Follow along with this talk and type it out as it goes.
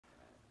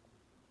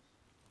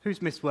Who's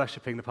missed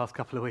worshipping the past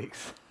couple of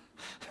weeks?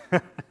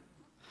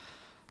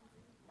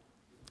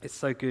 It's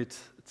so good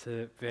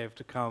to be able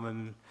to come,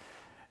 and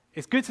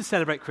it's good to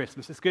celebrate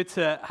Christmas. It's good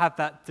to have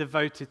that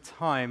devoted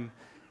time,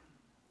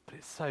 but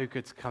it's so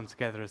good to come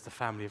together as the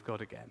family of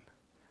God again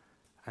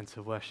and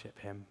to worship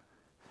Him,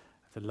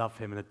 to love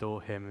Him and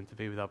adore Him, and to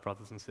be with our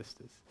brothers and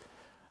sisters.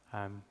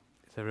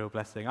 It's a real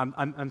blessing.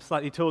 I'm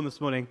slightly torn this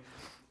morning.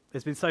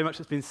 There's been so much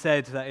that's been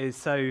said that is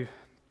so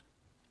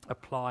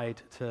applied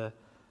to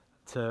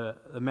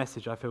the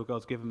message I feel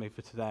God's given me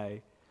for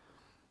today.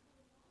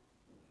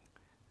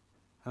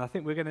 And I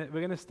think we're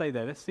gonna stay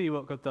there. Let's see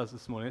what God does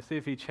this morning. Let's see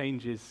if He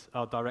changes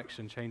our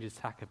direction, changes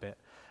tack a bit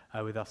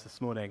with us this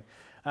morning.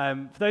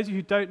 For those of you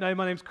who don't know,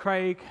 my name's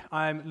Craig.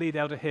 I'm lead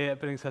elder here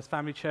at Billingshurst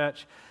Family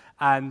Church,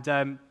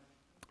 and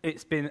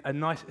it's been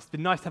nice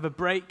to have a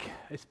break.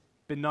 It's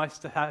been nice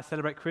to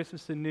celebrate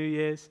Christmas and New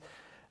Year's.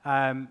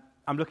 I'm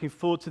looking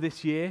forward to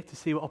this year to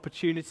see what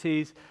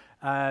opportunities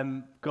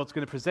God's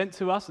going to present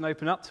to us and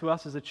open up to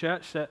us as a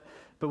church.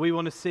 But we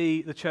want to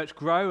see the church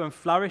grow and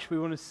flourish. We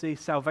want to see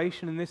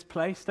salvation in this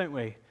place, don't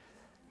we?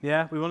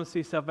 Yeah, we want to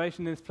see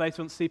salvation in this place.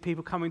 We want to see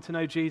people coming to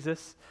know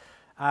Jesus.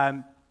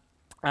 And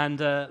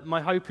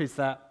my hope is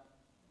that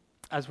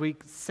as we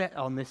set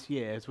on this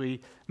year, as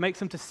we make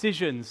some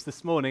decisions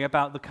this morning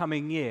about the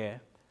coming year,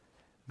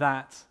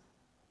 that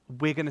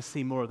we're going to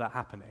see more of that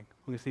happening.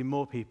 We're going to see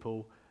more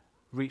people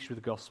reached with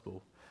the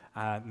gospel,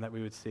 and that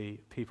we would see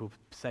people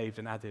saved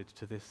and added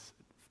to this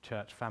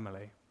church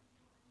family.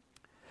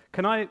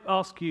 Can I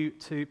ask you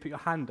to put your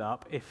hand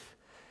up if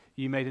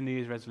you made a New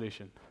Year's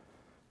resolution?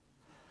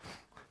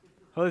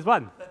 Oh, there's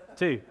 1,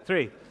 2,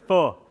 3,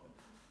 4.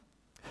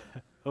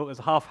 Oh, there's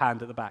a half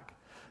hand at the back.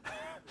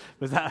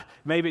 Was that?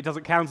 Maybe it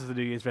doesn't count as a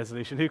New Year's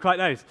resolution. Who quite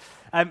knows?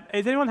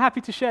 Is anyone happy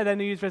to share their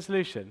New Year's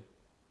resolution?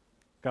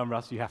 Go on,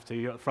 Russ, you have to.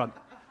 You're at the front.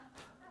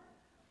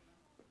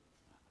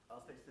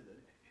 I'll stay still.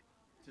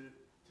 To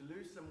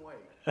lose some weight.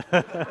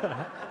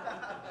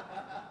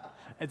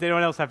 Does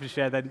anyone else have to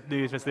share their New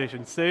Year's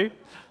resolution? Sue?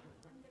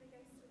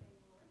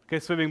 Go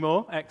swimming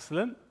more.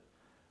 Excellent.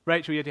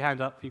 Rachel, you had your hand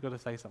up. You've got to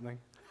say something.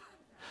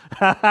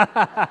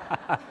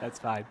 That's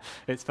fine.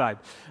 It's fine.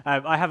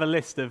 I have a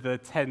list of the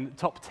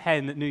top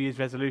 10 New Year's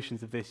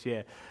resolutions of this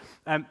year.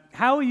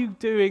 How are you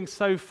doing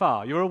so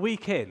far? You're a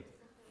week in.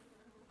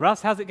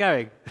 Russ, how's it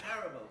going?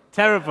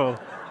 Terrible.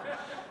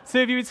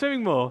 Sue, have you been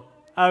swimming more?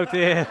 Oh,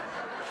 dear.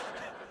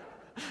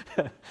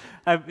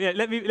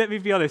 Let me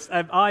be honest.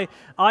 I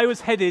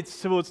was headed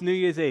towards New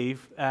Year's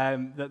Eve,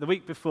 the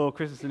week before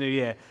Christmas and New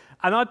Year,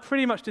 and I'd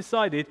pretty much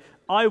decided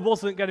I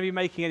wasn't going to be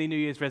making any New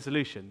Year's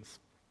resolutions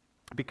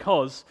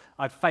because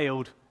I'd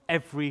failed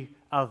every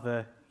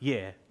other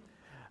year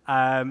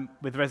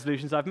with the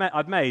resolutions I'd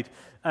made.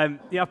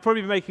 I've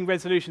probably been making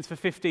resolutions for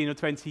 15 or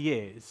 20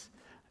 years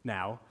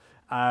now,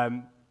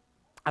 and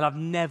I've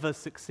never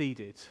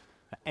succeeded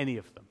at any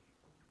of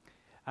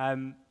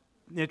them.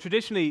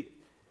 Traditionally,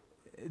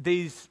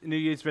 these New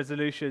Year's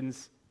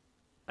resolutions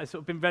have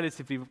sort of been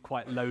relatively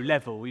quite low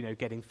level,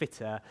 getting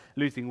fitter,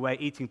 losing weight,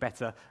 eating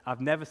better.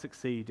 I've never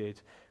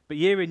succeeded. But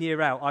year in,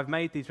 year out, I've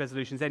made these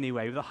resolutions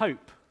anyway with a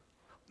hope.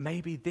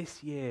 Maybe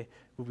this year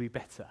will be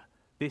better.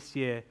 This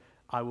year,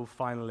 I will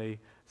finally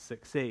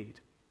succeed.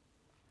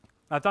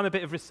 I've done a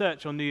bit of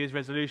research on New Year's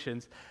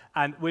resolutions,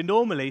 and we're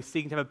normally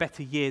seeking to have a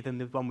better year than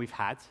the one we've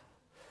had.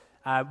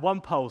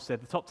 One poll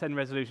said the top 10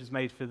 resolutions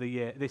made for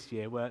this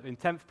year were, in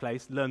 10th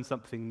place, learn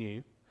something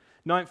new.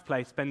 9th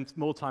place, spend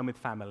more time with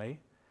family.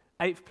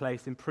 8th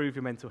place, improve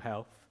your mental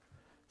health.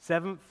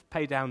 7th,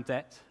 pay down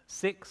debt.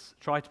 6,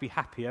 try to be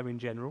happier in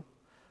general.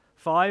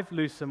 5,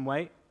 lose some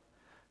weight.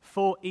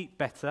 4, eat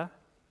better.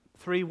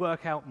 3,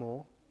 work out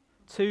more.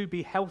 2,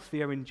 be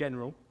healthier in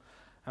general.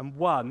 And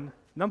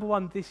number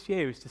 1 this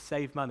year is to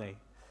save money,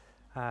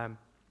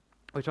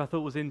 which I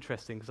thought was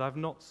interesting because I've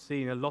not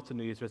seen a lot of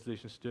New Year's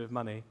resolutions to do with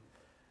money.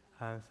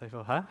 So I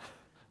thought,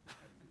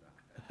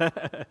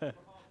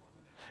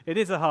 It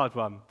is a hard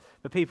one,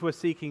 but people are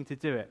seeking to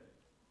do it.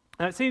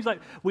 And it seems like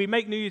we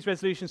make New Year's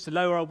resolutions to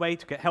lower our weight,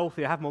 to get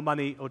healthier, have more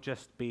money, or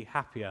just be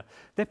happier.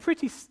 A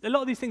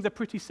lot of these things are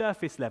pretty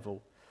surface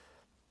level.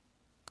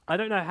 I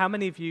don't know how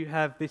many of you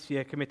have this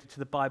year committed to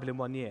the Bible in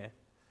 1 year.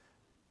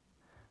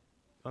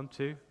 1,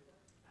 2.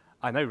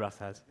 I know Russ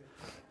has.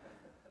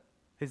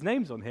 His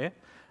name's on here.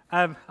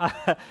 I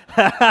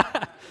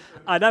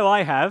know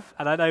I have,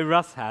 and I know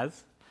Russ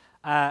has.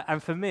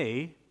 And for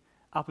me,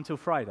 up until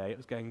Friday, it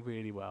was going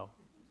really well.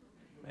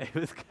 It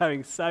was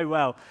going so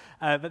well.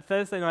 But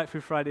Thursday night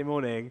through Friday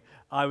morning,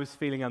 I was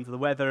feeling under the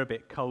weather, a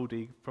bit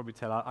coldy. You can probably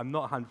tell I'm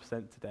not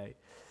 100% today.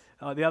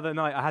 The other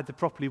night, I had to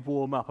properly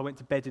warm up. I went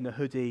to bed in a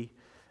hoodie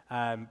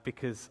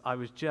because I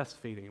was just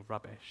feeling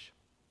rubbish.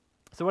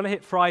 So when I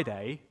hit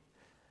Friday,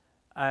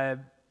 I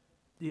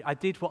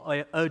did what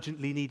I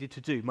urgently needed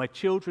to do. My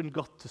children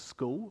got to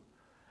school.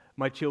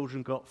 My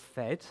children got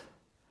fed.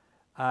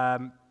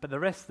 But the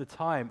rest of the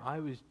time, I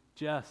was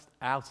just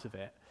out of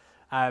it.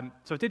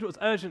 So I did what was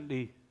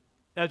urgently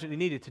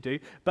needed to do,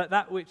 but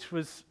that which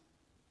was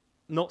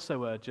not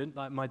so urgent,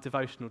 like my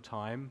devotional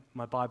time,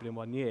 my Bible in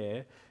 1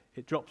 year,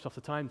 it drops off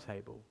the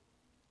timetable.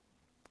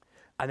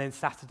 And then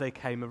Saturday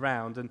came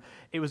around, and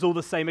it was all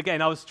the same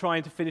again. I was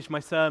trying to finish my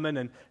sermon,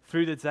 and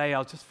through the day I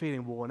was just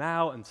feeling worn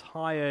out and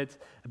tired,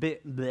 a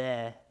bit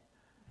bleh.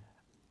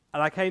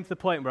 And I came to the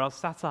point where I was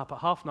sat up at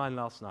 9:30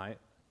 last night,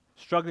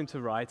 struggling to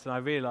write, and I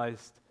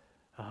realized,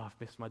 I've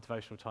missed my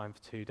devotional time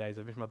for 2 days.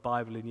 I've missed my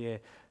Bible in year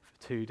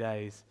for 2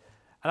 days.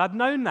 And I'd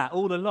known that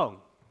all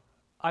along.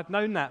 I'd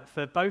known that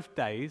for both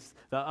days,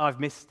 that I've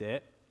missed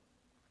it.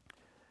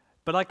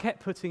 But I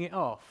kept putting it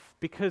off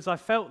because I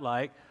felt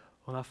like,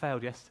 well, I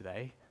failed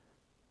yesterday.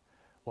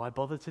 Why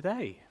bother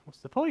today? What's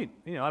the point?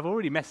 I've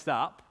already messed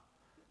up.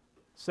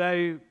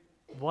 So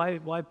why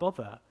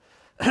bother?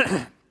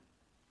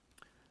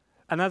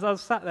 And as I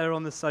was sat there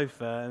on the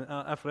sofa, and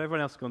after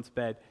everyone else had gone to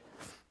bed,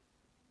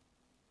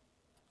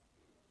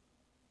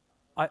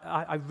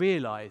 I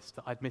realized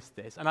that I'd missed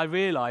this. And I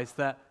realized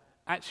that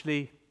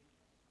actually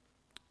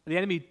the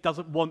enemy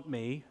doesn't want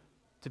me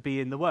to be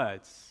in the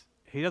words.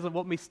 He doesn't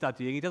want me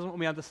studying. He doesn't want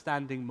me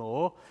understanding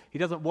more. He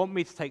doesn't want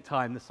me to take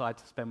time aside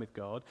to spend with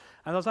God.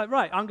 And I was like,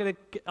 right, I'm going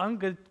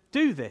to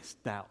do this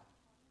now.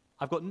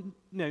 I've got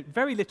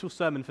very little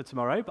sermon for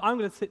tomorrow, but I'm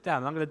going to sit down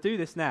and I'm going to do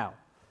this now.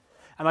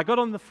 And I got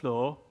on the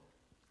floor,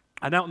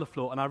 and out on the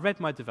floor, and I read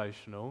my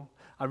devotional.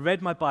 I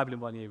read my Bible in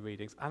 1 year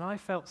readings, and I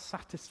felt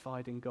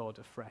satisfied in God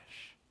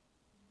afresh.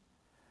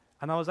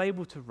 And I was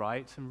able to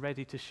write and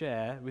ready to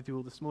share with you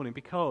all this morning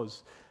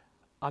because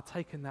I'd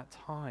taken that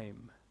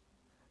time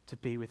to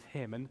be with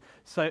him. And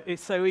so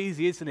it's so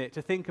easy, isn't it,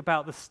 to think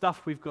about the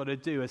stuff we've got to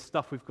do as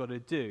stuff we've got to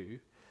do,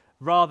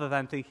 rather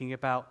than thinking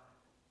about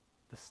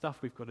the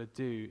stuff we've got to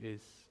do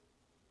is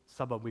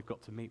someone we've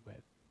got to meet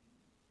with.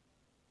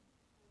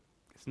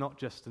 It's not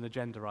just an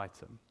agenda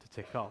item to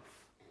tick off.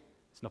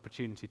 It's an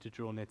opportunity to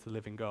draw near to the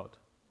living God.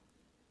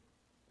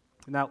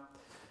 Now,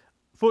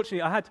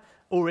 fortunately, I had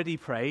already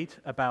prayed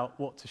about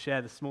what to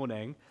share this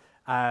morning,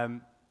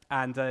 and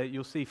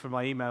you'll see from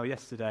my email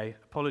yesterday,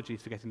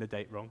 apologies for getting the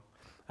date wrong.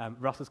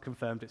 Russ has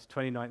confirmed it's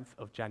 29th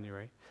of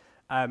January.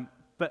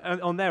 But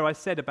on there I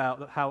said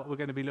about how we're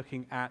going to be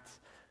looking at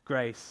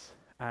grace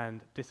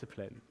and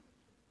discipline.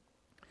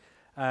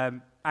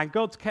 And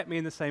God's kept me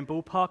in the same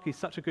ballpark. He's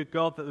such a good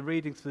God that the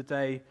readings for the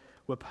day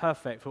were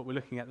perfect for what we're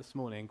looking at this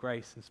morning,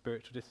 grace and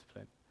spiritual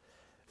discipline.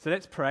 So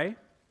let's pray, and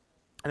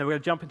then we're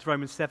going to jump into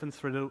Romans 7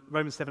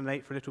 and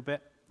 8 for a little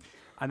bit,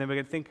 and then we're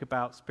going to think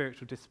about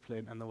spiritual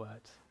discipline and the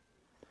Word.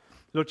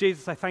 Lord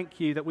Jesus, I thank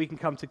you that we can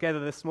come together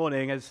this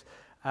morning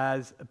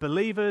as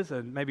believers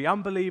and maybe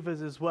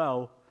unbelievers as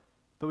well,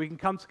 but we can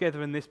come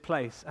together in this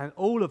place, and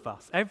all of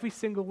us, every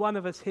single one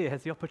of us here,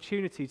 has the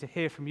opportunity to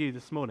hear from you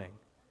this morning,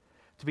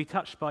 to be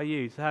touched by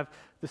you, to have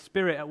the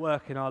Spirit at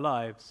work in our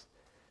lives,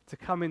 to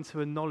come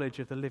into a knowledge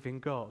of the living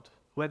God,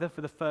 whether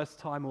for the first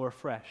time or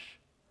afresh.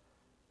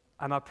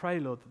 And I pray,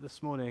 Lord, that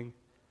this morning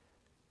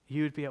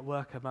you would be at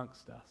work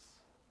amongst us.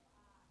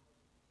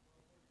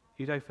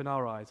 You'd open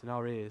our eyes and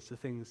our ears to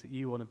things that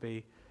you want to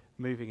be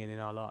moving in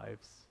our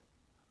lives,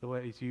 the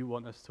ways you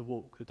want us to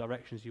walk, the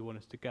directions you want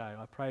us to go.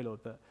 I pray,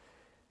 Lord, that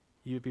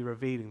you would be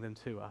revealing them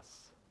to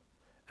us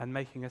and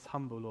making us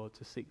humble, Lord,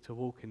 to seek to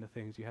walk in the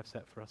things you have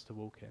set for us to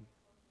walk in.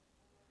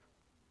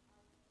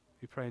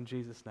 We pray in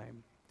Jesus'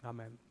 name.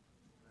 Amen.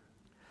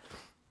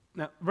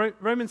 Now,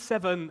 Romans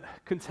 7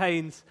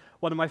 contains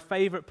one of my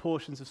favorite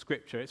portions of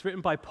Scripture. It's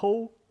written by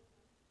Paul.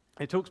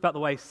 It talks about the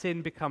way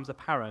sin becomes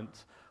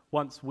apparent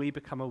once we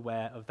become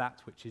aware of that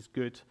which is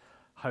good,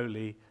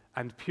 holy,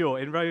 and pure.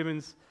 In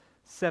Romans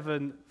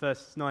 7,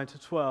 verses 9 to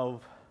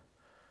 12,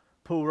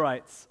 Paul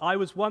writes, I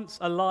was once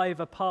alive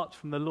apart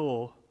from the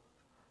law,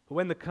 but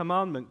when the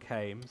commandment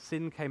came,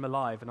 sin came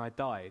alive and I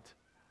died.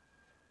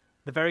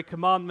 The very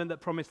commandment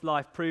that promised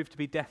life proved to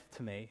be death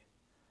to me.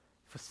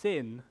 For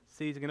sin,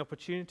 seizing an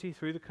opportunity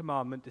through the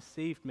commandment,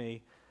 deceived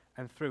me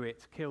and through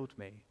it killed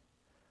me.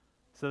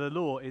 So the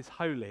law is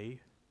holy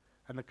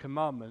and the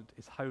commandment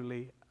is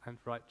holy and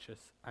righteous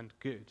and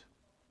good.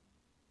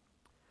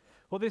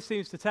 What this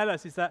seems to tell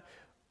us is that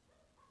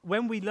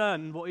when we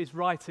learn what is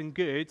right and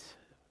good,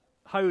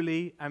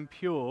 holy and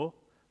pure,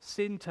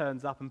 sin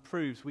turns up and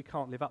proves we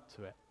can't live up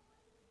to it.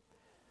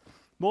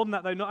 More than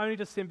that, though, not only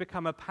does sin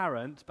become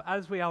apparent, but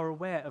as we are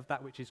aware of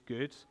that which is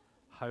good,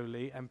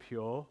 holy and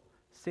pure,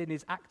 sin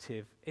is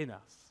active in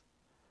us.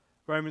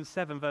 Romans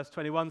 7 verse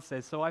 21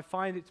 says, so I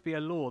find it to be a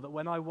law that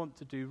when I want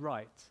to do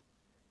right,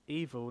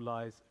 evil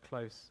lies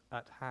close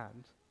at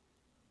hand.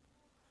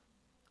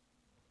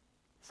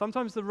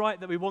 Sometimes the right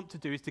that we want to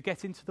do is to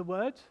get into the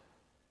Word.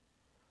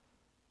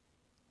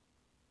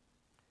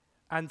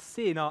 And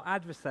sin, our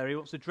adversary,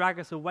 wants to drag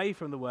us away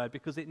from the Word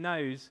because it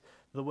knows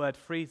the Word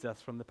frees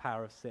us from the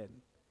power of sin.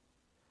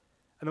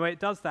 And the way it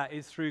does that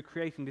is through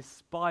creating this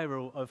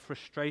spiral of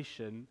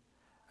frustration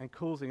and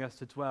causing us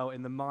to dwell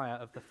in the mire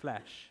of the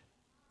flesh.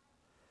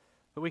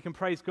 But we can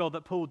praise God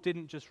that Paul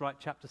didn't just write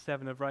chapter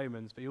 7 of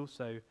Romans, but he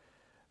also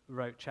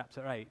wrote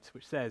chapter 8,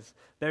 which says,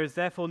 "There is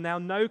therefore now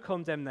no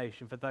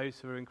condemnation for those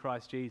who are in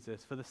Christ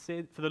Jesus, for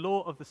the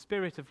law of the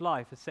Spirit of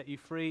life has set you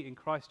free in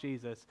Christ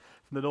Jesus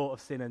from the law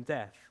of sin and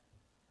death.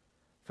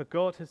 For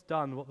God has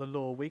done what the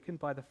law, weakened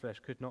by the flesh,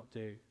 could not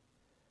do.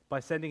 By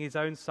sending his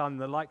own Son in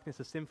the likeness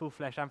of sinful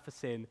flesh and for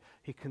sin,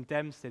 he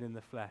condemned sin in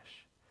the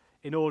flesh,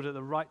 in order that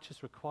the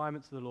righteous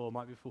requirements of the law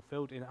might be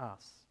fulfilled in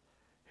us,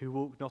 who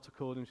walk not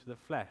according to the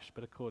flesh,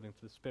 but according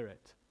to the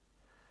Spirit.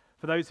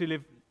 For those who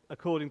live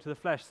according to the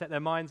flesh set their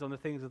minds on the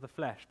things of the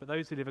flesh, but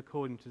those who live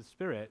according to the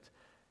Spirit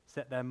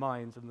set their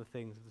minds on the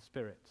things of the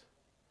Spirit.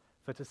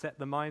 For to set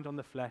the mind on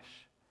the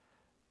flesh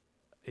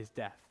is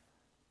death,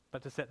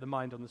 but to set the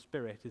mind on the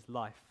Spirit is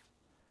life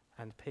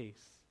and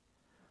peace.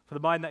 For the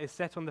mind that is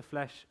set on the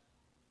flesh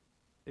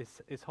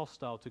is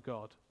hostile to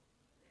God,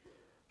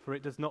 for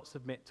it does not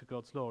submit to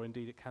God's law,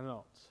 indeed it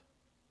cannot.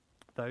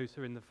 Those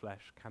who are in the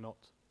flesh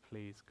cannot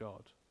please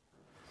God."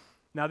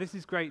 Now this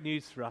is great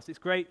news for us. It's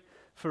great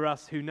for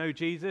us who know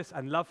Jesus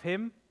and love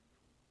him.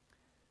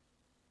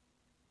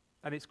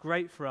 And it's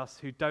great for us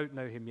who don't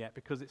know him yet,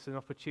 because it's an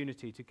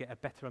opportunity to get a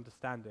better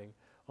understanding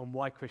on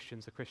why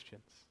Christians are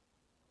Christians.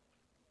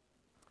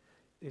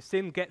 If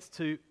sin gets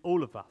to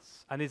all of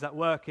us and is at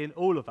work in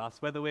all of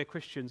us, whether we're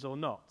Christians or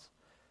not.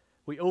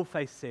 We all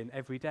face sin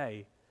every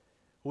day.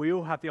 We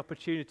all have the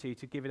opportunity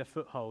to give it a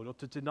foothold or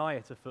to deny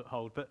it a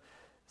foothold. But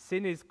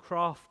sin is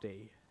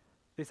crafty.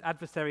 This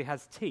adversary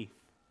has teeth.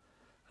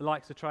 It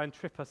likes to try and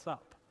trick us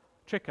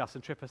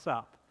and trip us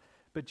up.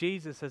 But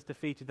Jesus has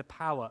defeated the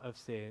power of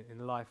sin in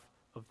the life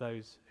of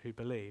those who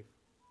believe.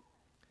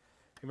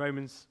 In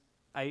Romans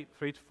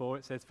 8:3-4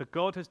 it says, "For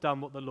God has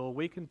done what the law,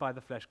 weakened by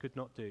the flesh, could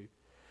not do.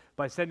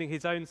 By sending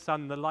his own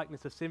Son in the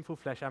likeness of sinful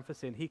flesh and for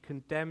sin, he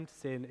condemned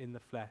sin in the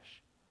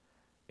flesh,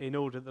 in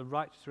order that the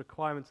righteous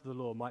requirements of the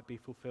law might be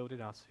fulfilled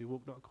in us, who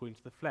walk not according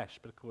to the flesh,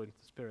 but according to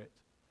the Spirit."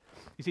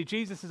 You see,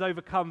 Jesus has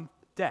overcome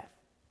death.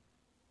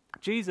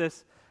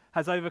 Jesus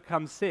has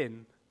overcome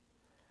sin.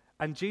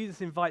 And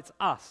Jesus invites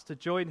us to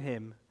join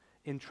him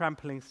in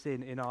trampling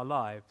sin in our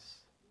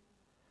lives.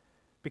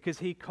 Because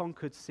he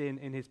conquered sin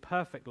in his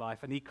perfect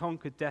life and he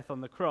conquered death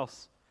on the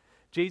cross,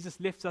 Jesus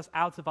lifts us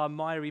out of our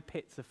miry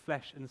pits of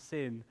flesh and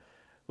sin,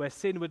 where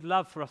sin would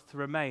love for us to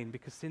remain,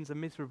 because sin's a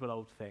miserable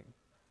old thing,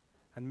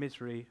 and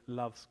misery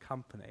loves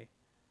company.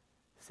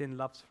 Sin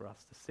loves for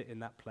us to sit in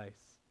that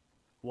place,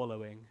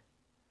 wallowing,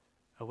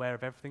 aware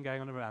of everything going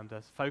on around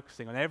us,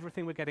 focusing on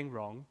everything we're getting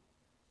wrong,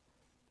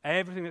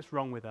 everything that's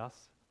wrong with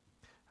us.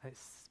 And it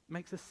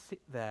makes us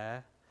sit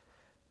there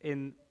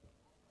in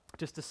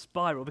just a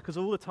spiral, because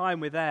all the time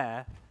we're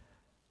there,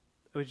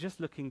 we're just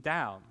looking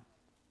down.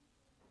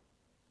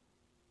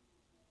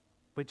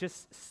 We're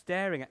just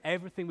staring at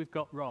everything we've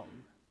got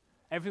wrong,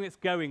 everything that's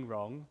going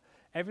wrong,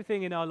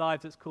 everything in our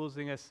lives that's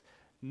causing us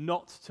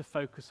not to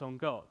focus on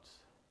God.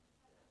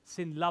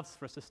 Sin loves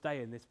for us to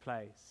stay in this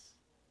place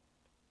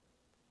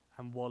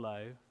and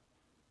wallow.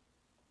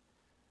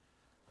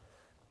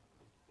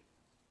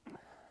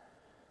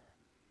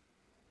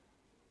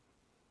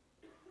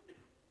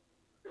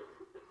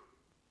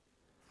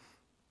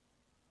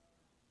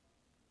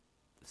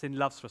 Sin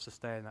loves for us to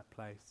stay in that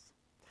place.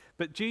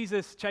 But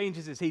Jesus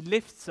changes us. He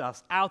lifts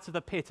us out of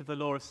the pit of the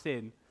law of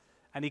sin,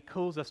 and he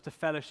calls us to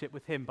fellowship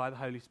with him by the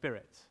Holy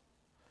Spirit.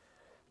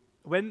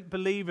 When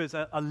believers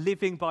are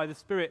living by the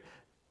Spirit,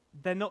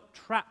 they're not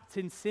trapped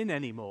in sin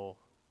anymore.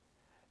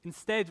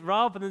 Instead,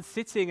 rather than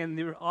sitting and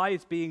their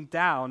eyes being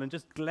down and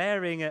just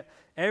glaring at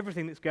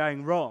everything that's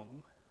going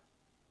wrong,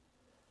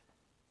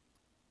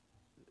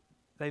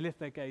 they lift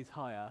their gaze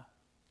higher,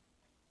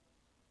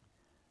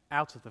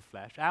 out of the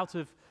flesh, out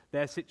of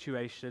their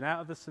situation,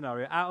 out of the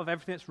scenario, out of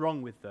everything that's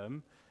wrong with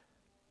them,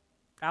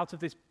 out of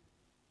this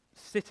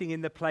sitting in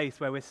the place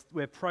where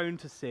we're prone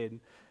to sin,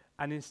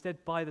 and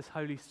instead by this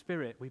Holy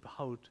Spirit we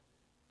behold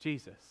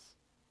Jesus.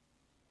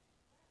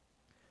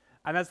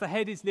 And as the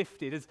head is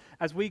lifted,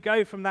 as we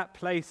go from that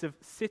place of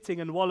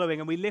sitting and wallowing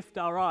and we lift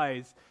our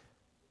eyes,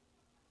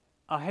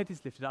 our head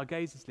is lifted, our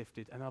gaze is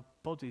lifted, and our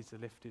bodies are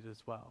lifted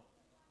as well.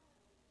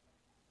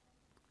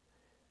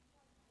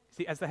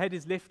 See, as the head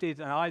is lifted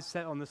and eyes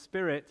set on the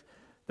Spirit,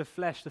 the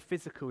flesh, the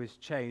physical, is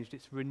changed.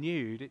 It's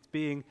renewed. It's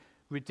being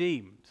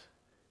redeemed.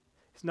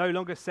 It's no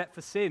longer set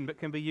for sin, but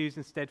can be used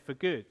instead for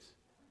good.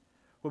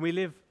 When we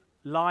live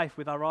life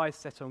with our eyes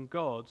set on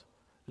God,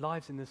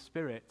 lives in the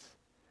Spirit,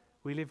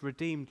 we live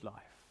redeemed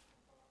life.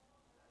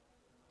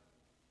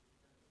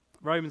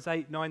 Romans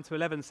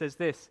 8:9-11 says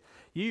this,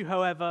 "You,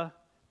 however,"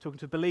 talking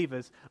to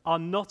believers, "are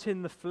not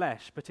in the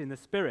flesh, but in the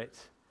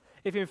Spirit.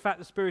 If in fact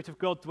the Spirit of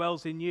God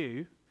dwells in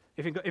you,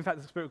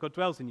 the Spirit of God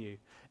dwells in you.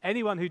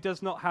 Anyone who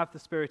does not have the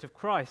Spirit of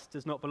Christ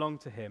does not belong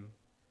to him.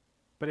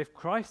 But if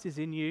Christ is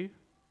in you,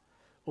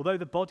 although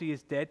the body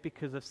is dead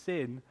because of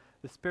sin,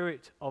 the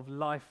Spirit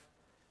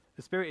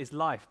is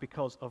life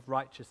because of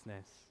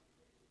righteousness.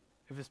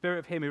 If the Spirit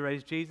of him who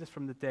raised Jesus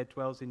from the dead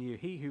dwells in you,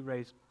 he who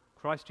raised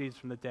Christ Jesus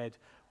from the dead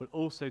will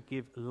also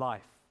give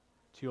life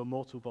to your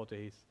mortal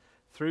bodies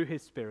through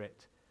his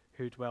Spirit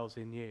who dwells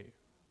in you."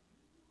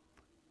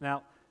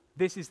 Now,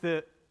 this is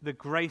the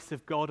grace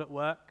of God at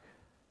work.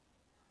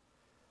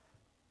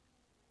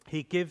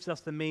 He gives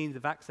us the means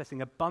of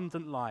accessing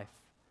abundant life,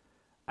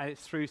 and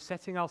it's through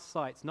setting our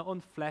sights not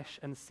on flesh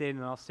and sin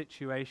and our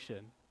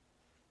situation,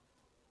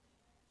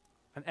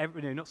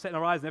 and not setting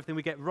our eyes on everything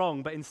we get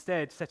wrong, but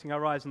instead setting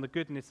our eyes on the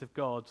goodness of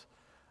God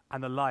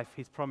and the life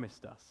he's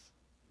promised us.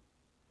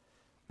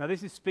 Now,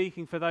 this is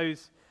speaking for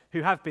those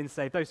who have been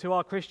saved, those who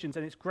are Christians,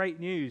 and it's great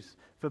news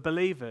for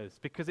believers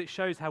because it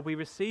shows how we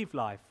receive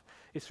life.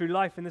 It's through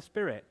life in the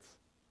Spirit.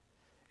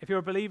 If you're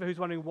a believer who's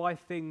wondering why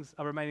things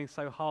are remaining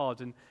so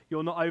hard and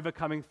you're not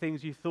overcoming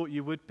things you thought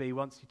you would be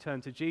once you turn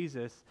to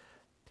Jesus,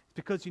 it's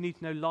because you need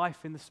to know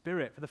life in the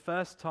Spirit for the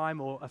first time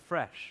or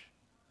afresh.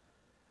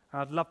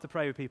 And I'd love to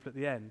pray with people at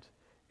the end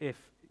if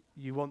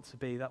you want to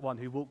be that one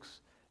who walks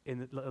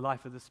in the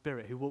life of the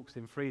Spirit, who walks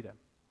in freedom.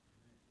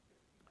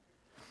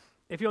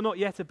 If you're not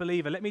yet a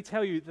believer, let me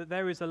tell you that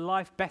there is a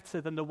life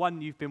better than the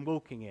one you've been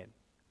walking in.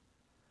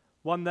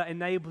 One that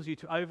enables you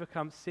to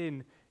overcome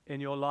sin in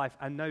your life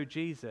and know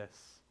Jesus,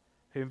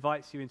 who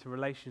invites you into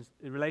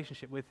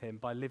relationship with him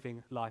by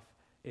living life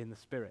in the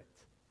Spirit.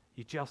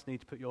 You just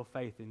need to put your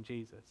faith in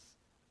Jesus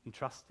and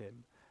trust him,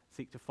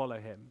 seek to follow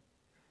him.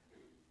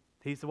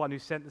 He's the one who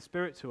sent the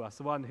Spirit to us,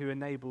 the one who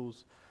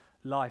enables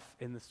life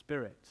in the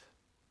Spirit.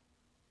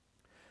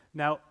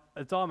 Now,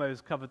 Adamo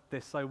has covered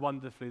this so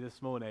wonderfully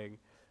this morning,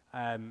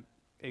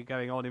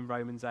 going on in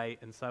Romans 8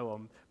 and so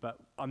on, but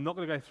I'm not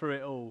going to go through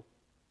it all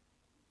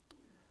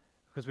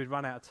because we'd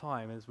run out of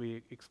time as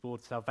we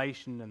explored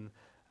salvation and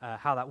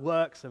how that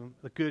works and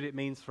the good it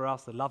means for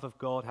us, the love of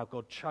God, how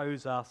God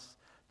chose us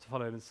to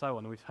follow him and so on.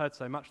 And we've heard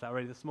so much of that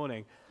already this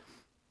morning.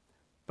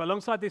 But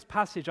alongside this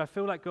passage, I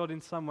feel like God in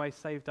some way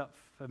saved up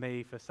for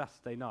me for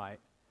Saturday night.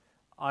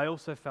 I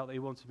also felt that he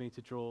wanted me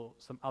to draw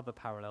some other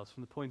parallels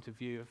from the point of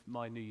view of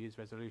my New Year's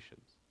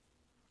resolutions.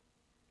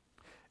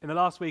 In the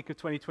last week of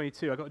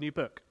 2022, I got a new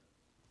book.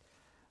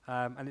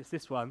 And it's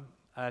this one,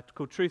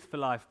 called Truth for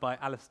Life by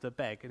Alistair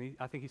Begg. And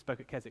I think he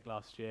spoke at Keswick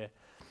last year.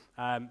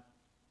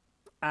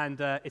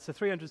 It's a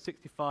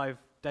 365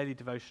 daily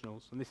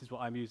devotionals. And this is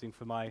what I'm using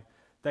for my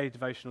daily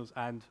devotionals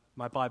and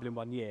my Bible in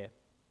 1 year.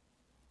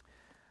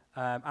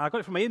 And I got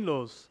it from my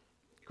in-laws.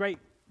 Great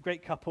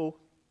couple.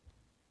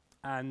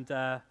 And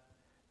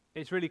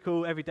it's really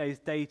cool. Every day is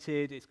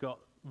dated. It's got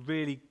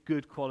really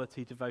good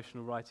quality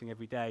devotional writing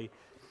every day.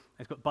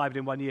 It's got Bible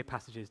in 1 year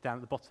passages down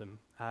at the bottom,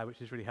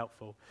 which is really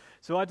helpful.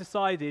 So I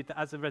decided that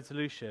as a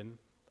resolution,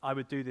 I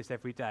would do this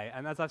every day.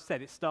 And as I've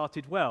said, it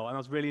started well, and I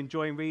was really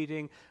enjoying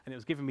reading, and it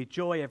was giving me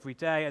joy every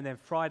day. And then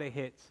Friday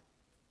hit,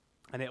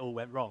 and it all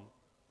went wrong.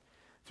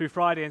 Through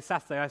Friday and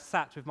Saturday, I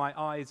sat with my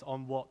eyes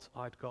on what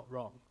I'd got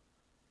wrong,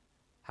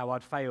 how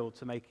I'd failed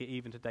to make it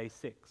even to day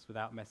 6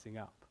 without messing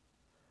up.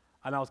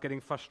 And I was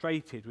getting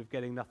frustrated with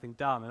getting nothing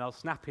done, and I was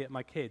snappy at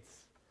my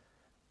kids.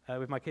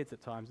 With my kids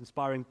at times,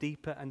 inspiring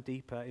deeper and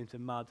deeper into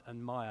mud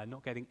and mire,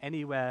 not getting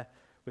anywhere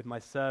with my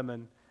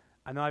sermon.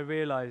 And I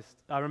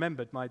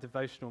remembered my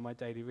devotional, my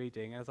daily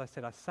reading. And as I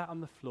said, I sat on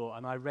the floor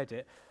and I read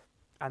it,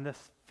 and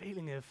this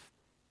feeling of,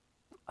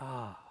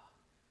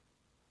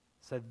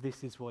 so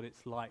this is what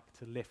it's like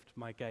to lift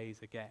my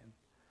gaze again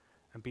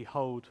and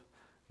behold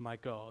my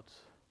God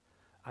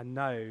and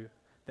know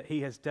that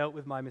he has dealt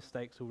with my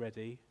mistakes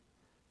already,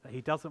 that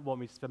he doesn't want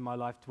me to spend my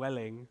life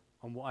dwelling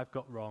on what I've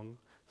got wrong,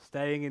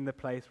 staying in the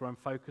place where I'm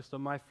focused on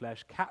my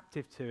flesh,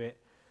 captive to it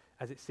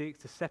as it seeks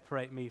to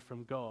separate me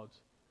from God.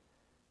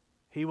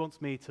 He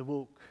wants me to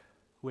walk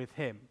with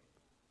him,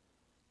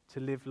 to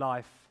live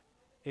life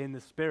in the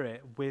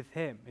Spirit with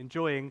him,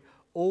 enjoying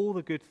all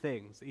the good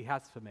things that he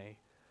has for me.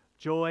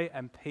 Joy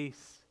and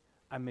peace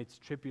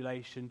amidst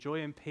tribulation,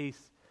 joy and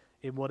peace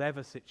in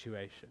whatever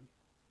situation.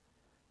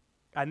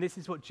 And this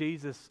is what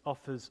Jesus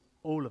offers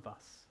all of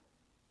us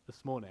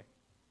this morning.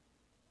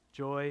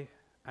 Joy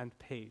and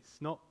peace,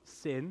 not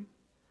sin,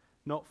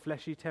 not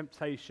fleshy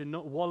temptation,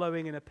 not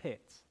wallowing in a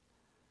pit,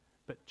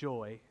 but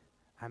joy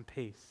and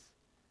peace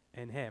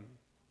in him.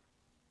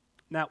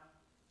 Now,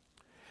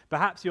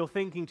 perhaps you're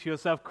thinking to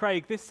yourself,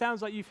 Craig, this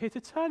sounds like you've hit a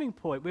turning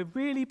point. We're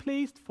really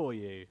pleased for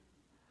you.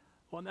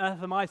 What on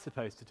earth am I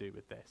supposed to do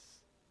with this?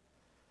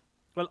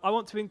 Well, I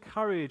want to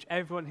encourage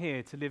everyone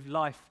here to live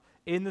life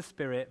in the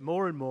Spirit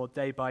more and more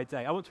day by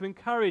day. I want to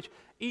encourage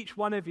each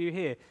one of you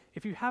here,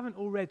 if you haven't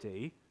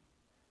already,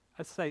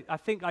 I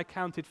think I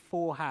counted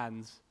 4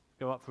 hands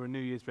go up for a New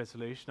Year's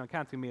resolution. I'm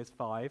counting me as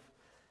 5.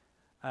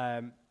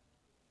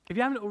 If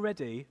you haven't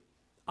already,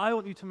 I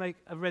want you to make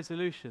a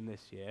resolution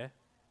this year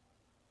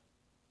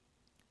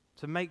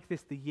to make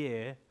this the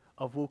year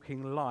of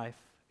walking life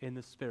in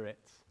the Spirit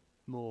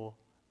more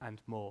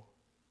and more.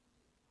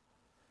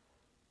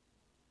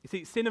 You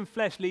see, sin and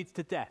flesh leads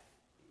to death.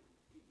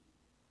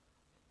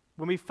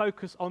 When we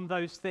focus on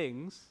those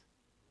things,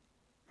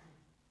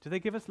 do they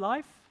give us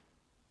life?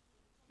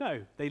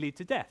 No, they lead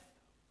to death.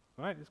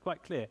 All right, it's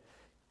quite clear.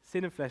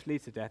 Sin and flesh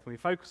leads to death. When we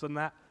focus on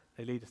that,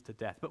 they lead us to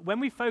death. But when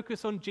we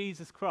focus on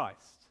Jesus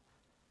Christ,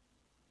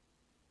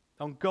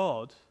 on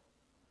God,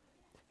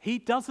 he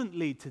doesn't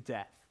lead to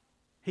death.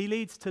 He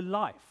leads to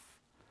life,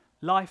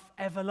 life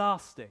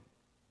everlasting.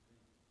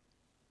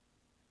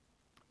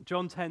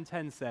 John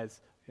 10:10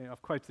 says,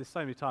 I've quoted this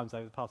so many times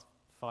over the past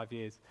 5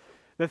 years.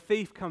 The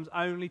thief comes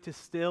only to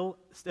steal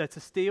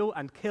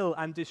and kill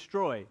and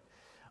destroy.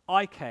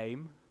 I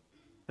came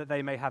that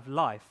they may have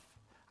life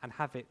and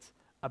have it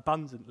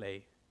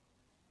abundantly.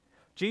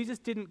 Jesus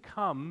didn't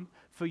come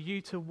for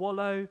you to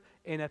wallow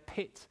in a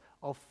pit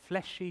of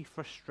fleshy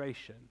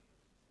frustration,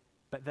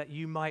 but that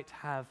you might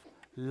have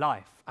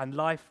life, and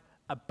life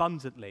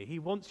abundantly. He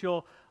wants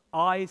your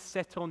eyes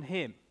set on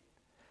him,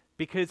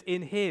 because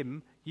in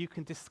him you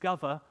can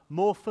discover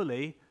more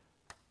fully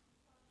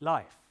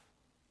life.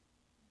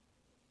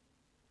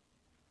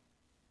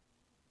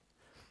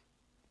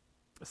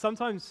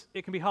 Sometimes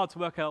it can be hard to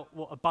work out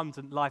what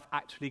abundant life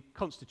actually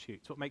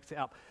constitutes, what makes it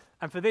up.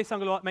 And for this, I'm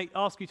going to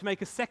ask you to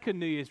make a second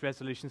New Year's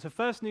resolution. So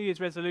first New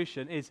Year's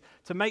resolution is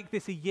to make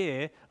this a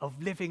year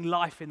of living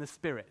life in the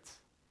Spirit,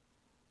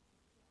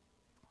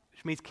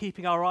 which means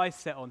keeping our eyes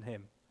set on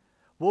him,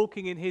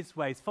 walking in his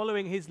ways,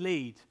 following his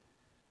lead,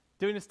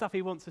 doing the stuff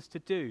he wants us to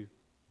do,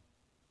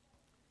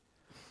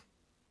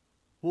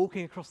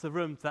 walking across the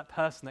room to that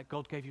person that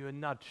God gave you a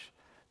nudge,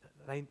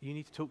 you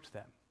need to talk to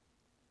them.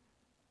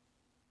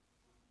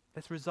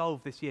 Let's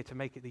resolve this year to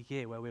make it the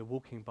year where we're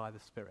walking by the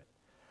Spirit,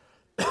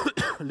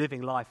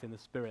 living life in the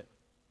Spirit.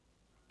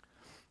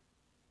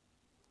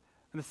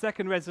 And the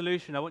second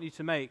resolution I want you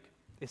to make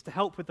is to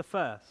help with the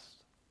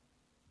first.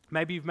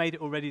 Maybe you've made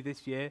it already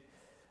this year,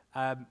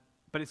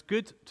 but it's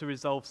good to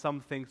resolve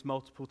some things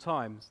multiple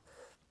times.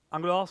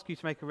 I'm going to ask you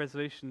to make a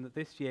resolution that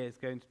this year is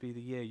going to be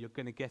the year you're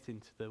going to get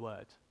into the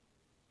Word.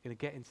 You're going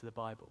to get into the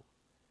Bible.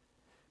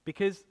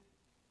 Because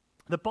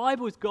the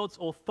Bible is God's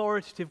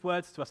authoritative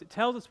words to us. It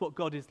tells us what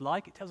God is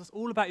like. It tells us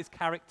all about his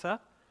character.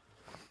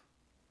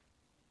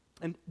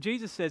 And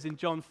Jesus says in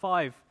John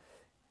 5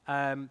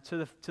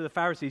 to the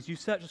Pharisees, you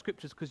search the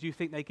scriptures because you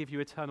think they give you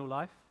eternal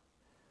life,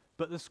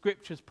 but the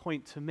scriptures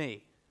point to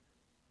me.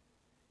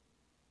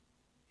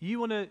 You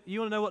want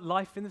to know what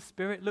life in the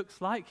Spirit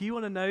looks like? You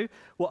want to know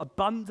what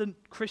abundant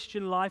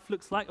Christian life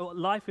looks like, or what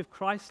life with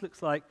Christ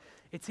looks like?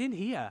 It's in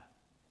here.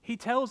 He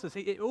tells us,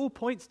 it all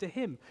points to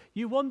him.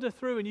 You wander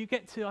through and you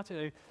get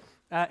to,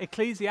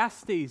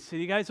 Ecclesiastes,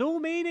 and you go, it's all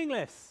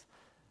meaningless.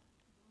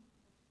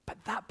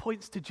 But that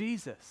points to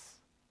Jesus.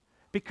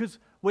 Because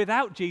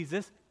without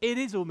Jesus, it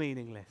is all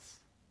meaningless.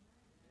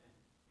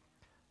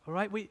 All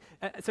right?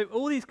 So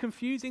all these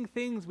confusing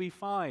things we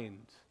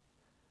find,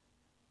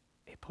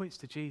 it points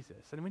to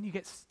Jesus. And when you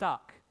get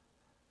stuck,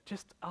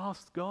 just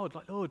ask God,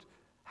 like, Lord,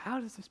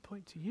 how does this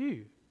point to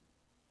you?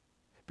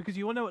 Because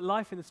you want to know what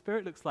life in the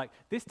Spirit looks like.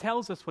 This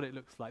tells us what it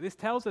looks like. This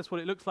tells us what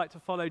it looks like to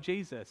follow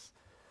Jesus.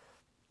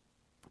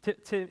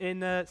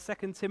 In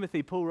 2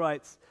 Timothy, Paul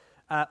writes,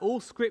 all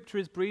Scripture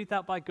is breathed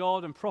out by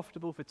God and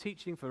profitable for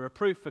teaching, for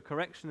reproof, for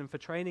correction, and for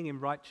training in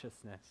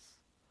righteousness.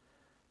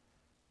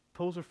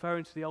 Paul's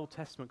referring to the Old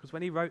Testament because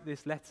when he wrote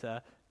this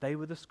letter, they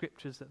were the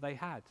Scriptures that they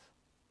had.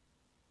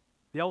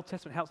 The Old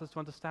Testament helps us to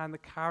understand the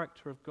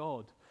character of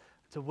God,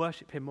 to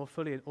worship him more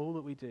fully in all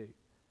that we do. It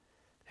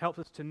helps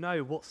us to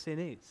know what sin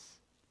is,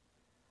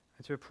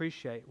 and to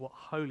appreciate what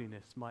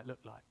holiness might look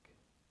like.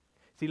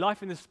 See,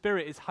 life in the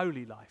Spirit is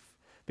holy life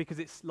because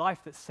it's life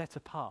that's set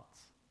apart.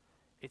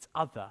 It's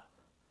other.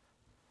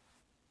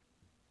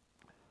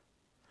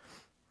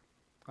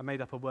 I made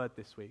up a word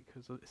this week.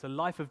 It's a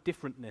life of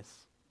differentness.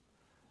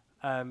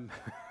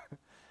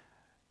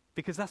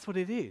 Because that's what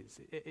it is.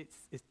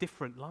 It's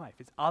different life.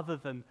 It's other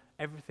than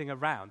everything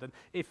around. And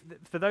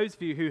for those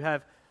of you who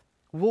have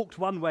walked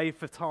one way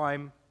for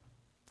time,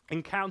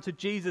 encountered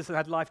Jesus and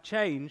had life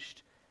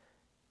changed,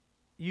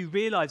 you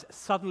realize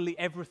suddenly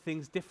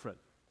everything's different.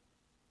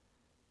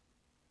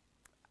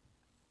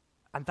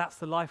 And that's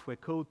the life we're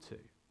called to.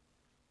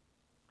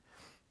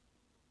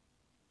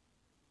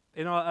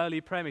 In our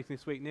early prayer meeting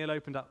this week, Neil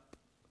opened up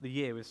the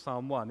year with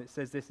Psalm 1. It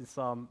says this in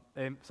Psalm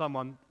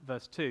 1,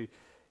 verse 2.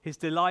 His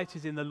delight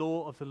is in the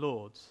law of the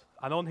Lord,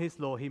 and on his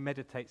law he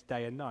meditates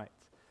day and night.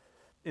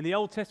 In the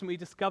Old Testament, we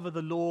discover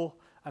the law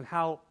and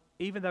how,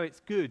 even though it's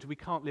good, we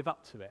can't live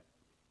up to it.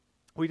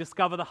 We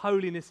discover the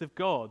holiness of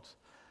God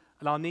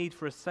and our need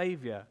for a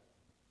Saviour.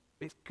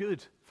 It's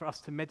good for us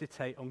to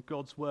meditate on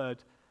God's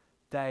word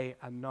day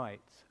and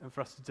night, and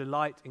for us to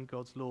delight in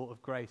God's law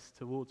of grace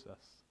towards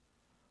us.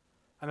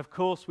 And of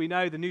course, we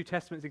know the New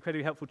Testament is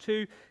incredibly helpful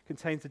too. It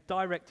contains the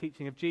direct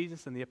teaching of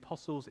Jesus and the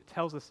apostles. It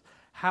tells us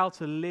how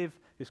to live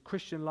this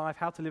Christian life,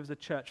 how to live as a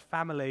church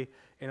family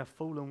in a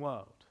fallen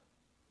world.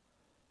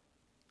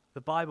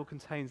 The Bible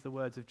contains the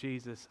words of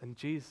Jesus, and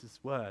Jesus'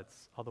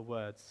 words are the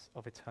words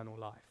of eternal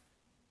life.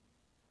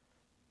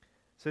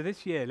 So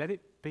this year, let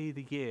it be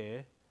the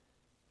year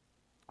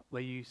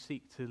where you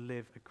seek to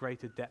live a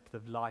greater depth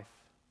of life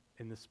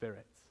in the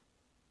Spirit.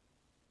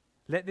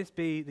 Let this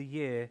be the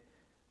year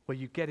where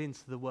you get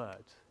into the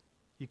Word.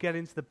 You get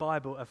into the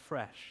Bible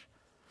afresh.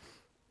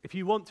 If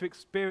you want to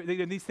experience,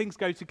 and these things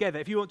go together,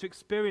 if you want to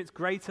experience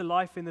greater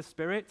life in the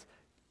Spirit,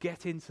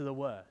 get into the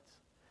Word.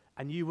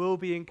 And you will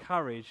be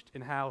encouraged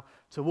in how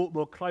to walk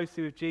more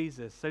closely with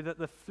Jesus so that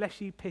the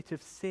fleshy pit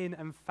of sin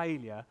and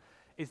failure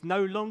is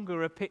no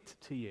longer a pit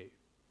to you.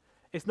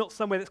 It's not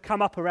somewhere that's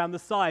come up around the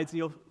sides and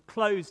you're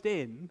closed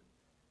in.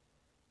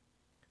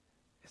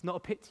 It's not a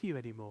pit to you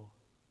anymore.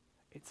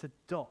 It's a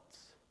dot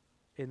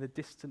in the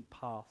distant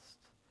past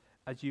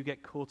as you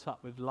get caught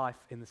up with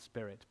life in the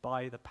Spirit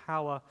by the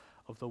power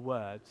of the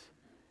Word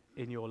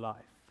in your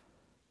life.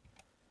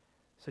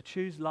 So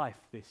choose life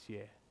this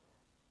year.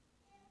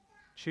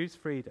 Choose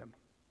freedom.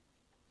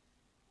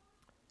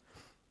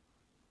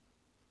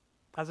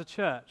 As a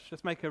church,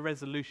 let's make a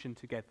resolution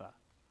together.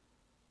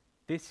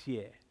 This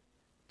year,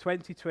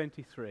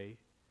 2023, is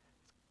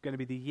going to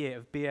be the year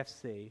of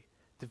BFC,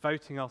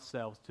 devoting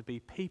ourselves to be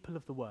people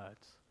of the Word,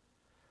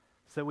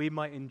 so we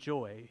might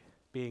enjoy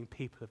being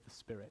people of the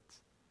Spirit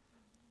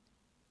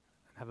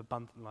and have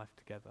abundant life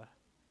together.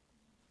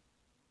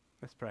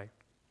 Let's pray.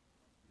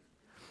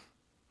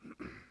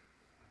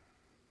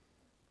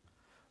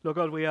 Lord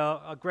God, we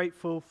are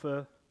grateful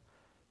for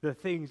the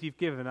things you've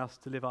given us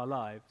to live our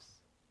lives,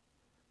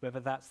 whether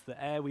that's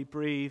the air we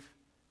breathe,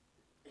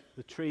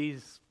 the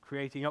trees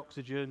creating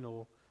oxygen,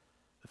 or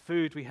the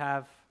food we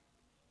have,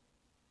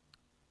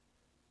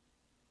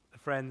 the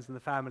friends and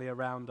the family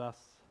around us,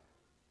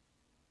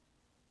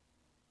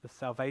 the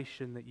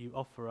salvation that you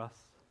offer us,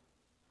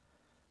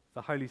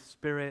 the Holy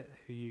Spirit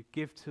who you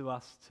give to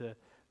us to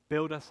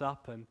build us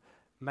up and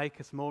make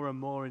us more and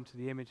more into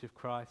the image of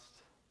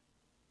Christ.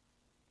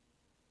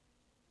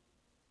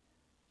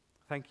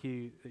 Thank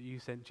you that you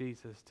sent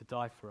Jesus to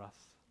die for us,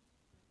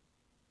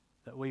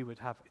 that we would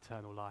have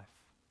eternal life.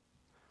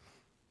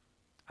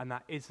 And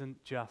that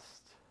isn't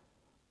just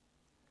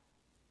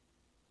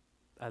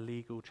a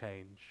legal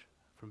change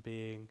from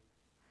being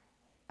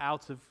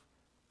out of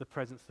the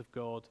presence of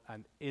God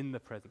and in the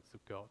presence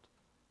of God.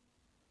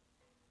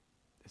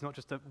 It's not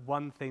just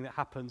one thing that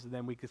happens and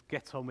then we just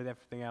get on with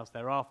everything else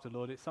thereafter,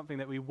 Lord. It's something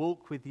that we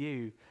walk with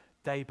you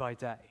day by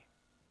day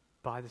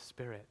by the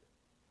Spirit.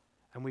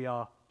 And we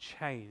are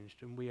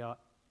changed and we are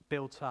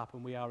built up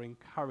and we are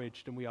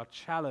encouraged and we are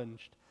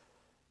challenged.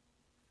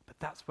 But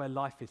that's where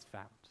life is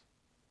found.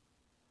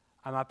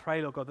 And I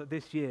pray, Lord God, that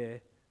this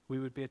year we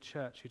would be a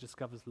church who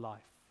discovers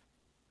life.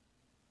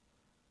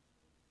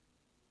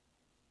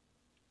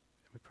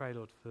 And we pray,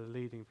 Lord, for the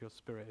leading of your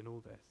Spirit in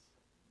all this.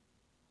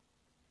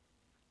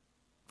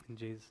 In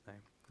Jesus'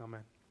 name,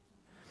 amen.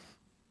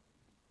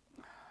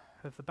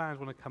 If the band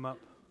want to come up.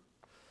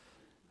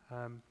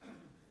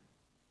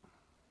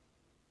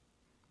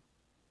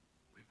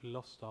 We've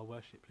lost our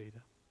worship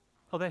leader.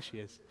 Oh, there she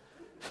is.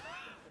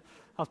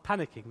 I was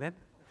panicking then.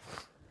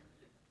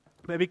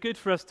 But it'd be good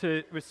for us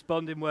to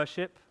respond in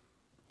worship.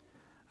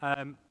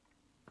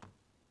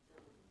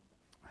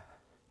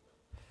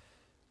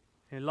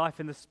 Life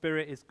in the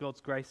Spirit is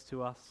God's grace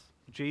to us.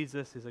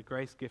 Jesus is a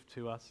grace gift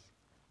to us.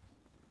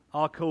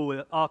 Our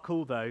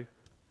call, though,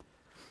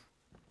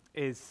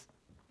 is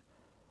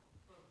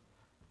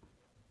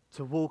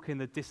to walk in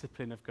the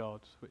discipline of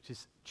God, which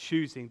is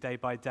choosing day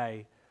by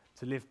day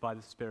to live by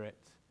the Spirit,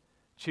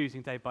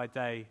 choosing day by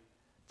day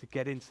to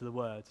get into the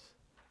Word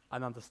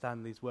and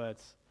understand these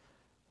words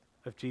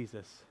of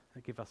Jesus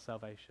that give us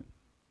salvation.